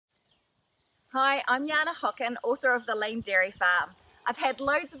Hi, I'm Jana Hocken, author of The Lean Dairy Farm. I've had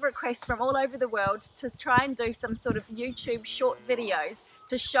loads of requests from all over the world to try and do some sort of YouTube short videos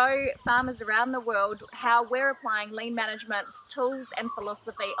to show farmers around the world how we're applying lean management tools and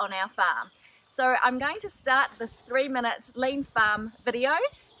philosophy on our farm. So I'm going to start this 3-minute Lean Farm video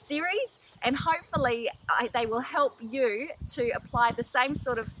series, and hopefully they will help you to apply the same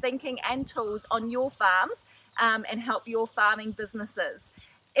sort of thinking and tools on your farms and help your farming businesses.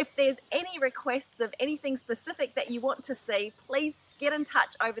 If there's any requests of anything specific that you want to see, please get in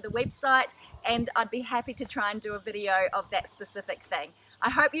touch over the website and I'd be happy to try and do a video of that specific thing. I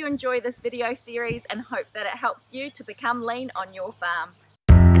hope you enjoy this video series and hope that it helps you to become lean on your farm.